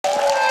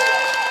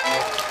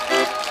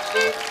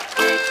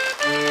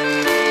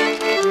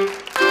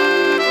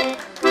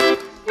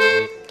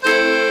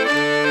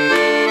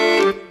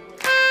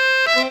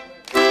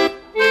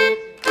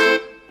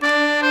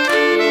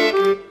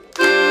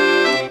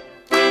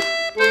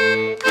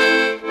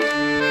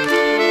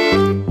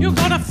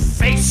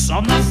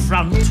on the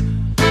front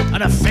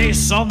and a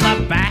face on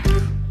the back.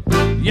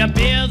 Your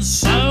beard's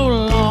so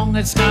long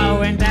it's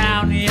going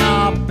down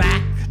your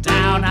back,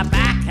 down a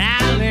back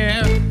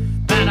alley.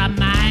 Better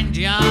mind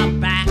your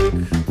back.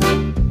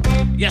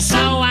 You're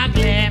so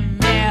ugly,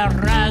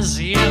 mirrors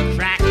you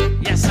crack.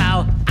 You're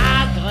so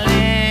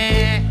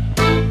ugly.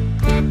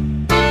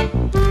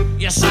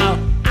 You're so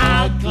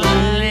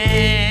ugly.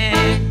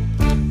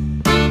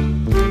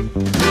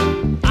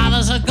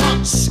 Others have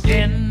got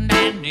skin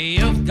and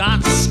you've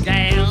got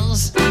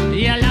scales.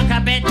 You look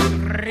a bit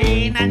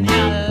green and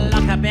you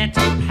look a bit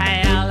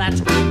pale.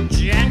 At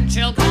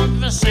gentle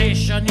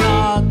conversation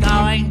you're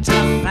going to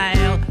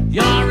fail.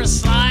 You're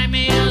as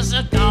slimy as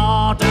a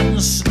garden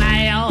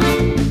snail.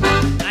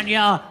 And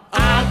you're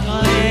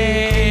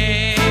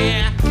ugly.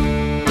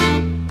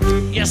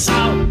 You're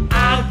so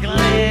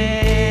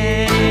ugly.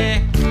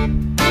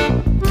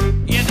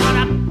 You got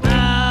a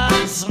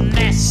bird's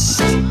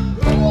nest in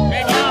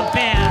your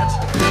beard.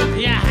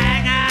 You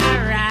hang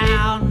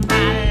around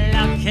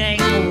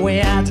looking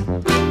weird.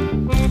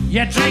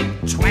 You drink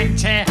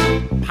 20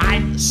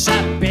 pints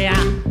of beer,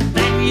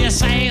 then you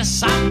say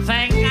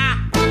something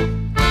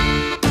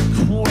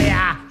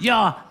queer.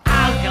 You're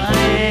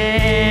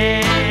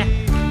ugly.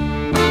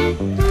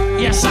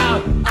 You're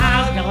so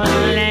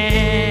ugly.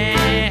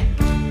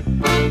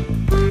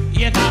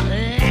 You got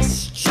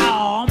less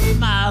charm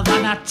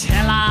than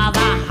Attila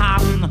the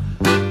Hun.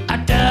 A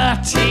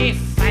dirty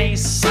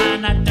face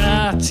and a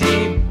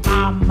dirty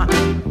bum.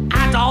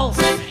 Adolf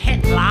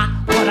Hitler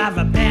would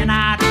have been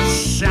a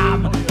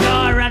chum.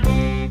 You're a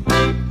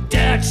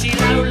dirty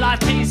low-life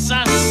piece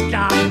of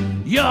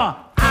scum. You're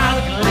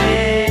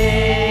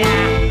ugly.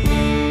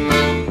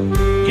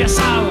 You're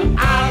so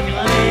ugly.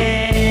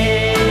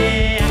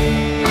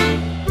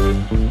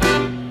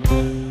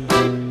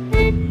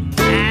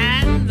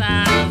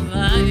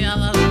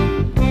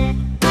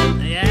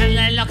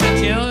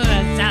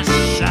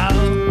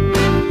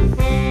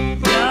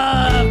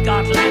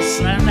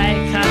 And they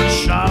can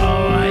show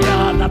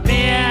you're the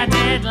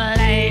bearded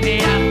lady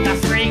of the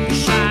freak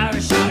show.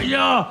 So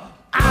you're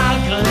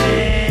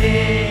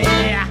ugly.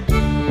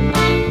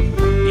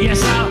 You're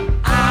so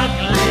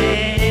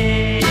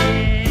ugly.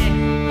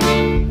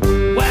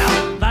 Well,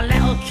 the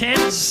little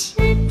kids,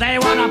 they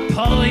want to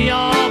pull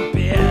your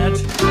beard.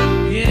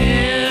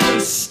 You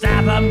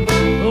stab them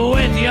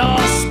with your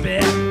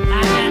spear,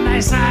 and then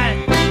they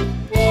say,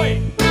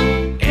 "Boy,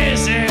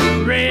 is it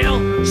real?"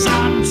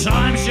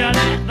 Sometimes you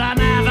let them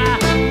have a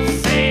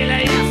feel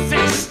of your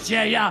fist.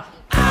 Yeah, you're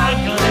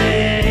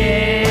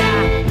ugly.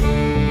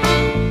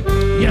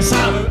 You're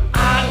so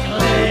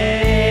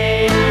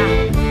ugly.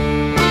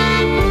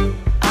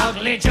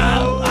 Ugly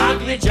Joe,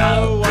 ugly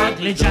Joe,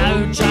 ugly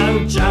Joe,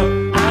 Joe,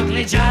 Joe.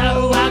 Ugly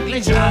Joe, ugly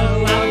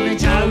Joe, ugly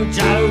Joe,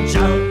 Joe,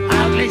 Joe.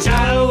 Ugly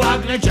Joe,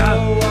 ugly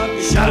Joe,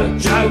 Joe,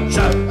 Joe,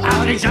 Joe.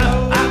 Ugly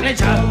Joe, ugly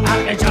Joe,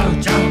 ugly Joe,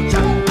 Joe,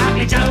 Joe.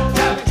 Ugly Joe,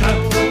 Joe,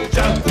 Joe,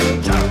 Joe,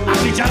 Joe.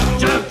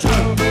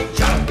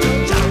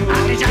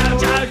 Ugly Joe,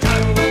 Joe,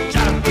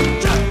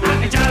 Joe,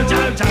 Joe, Joe. Ugly Joe,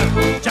 Joe,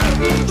 Joe, Joe,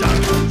 Joe.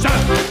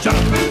 Ugly Joe, Joe, Joe, Joe, Joe, Joe, Joe,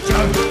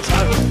 Joe,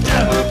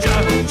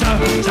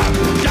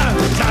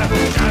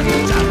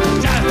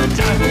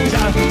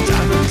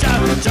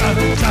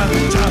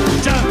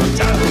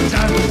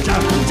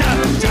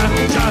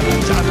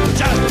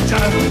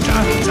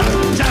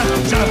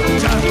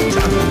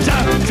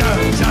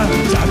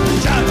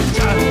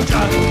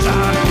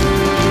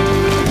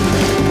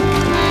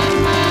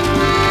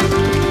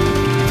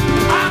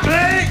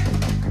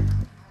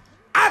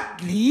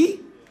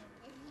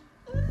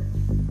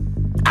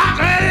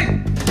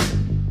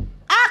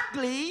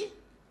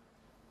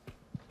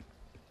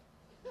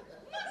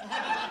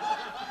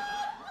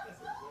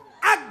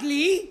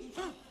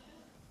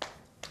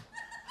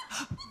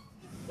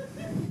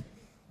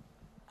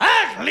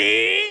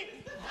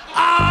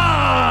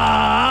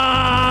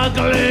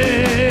 ugly.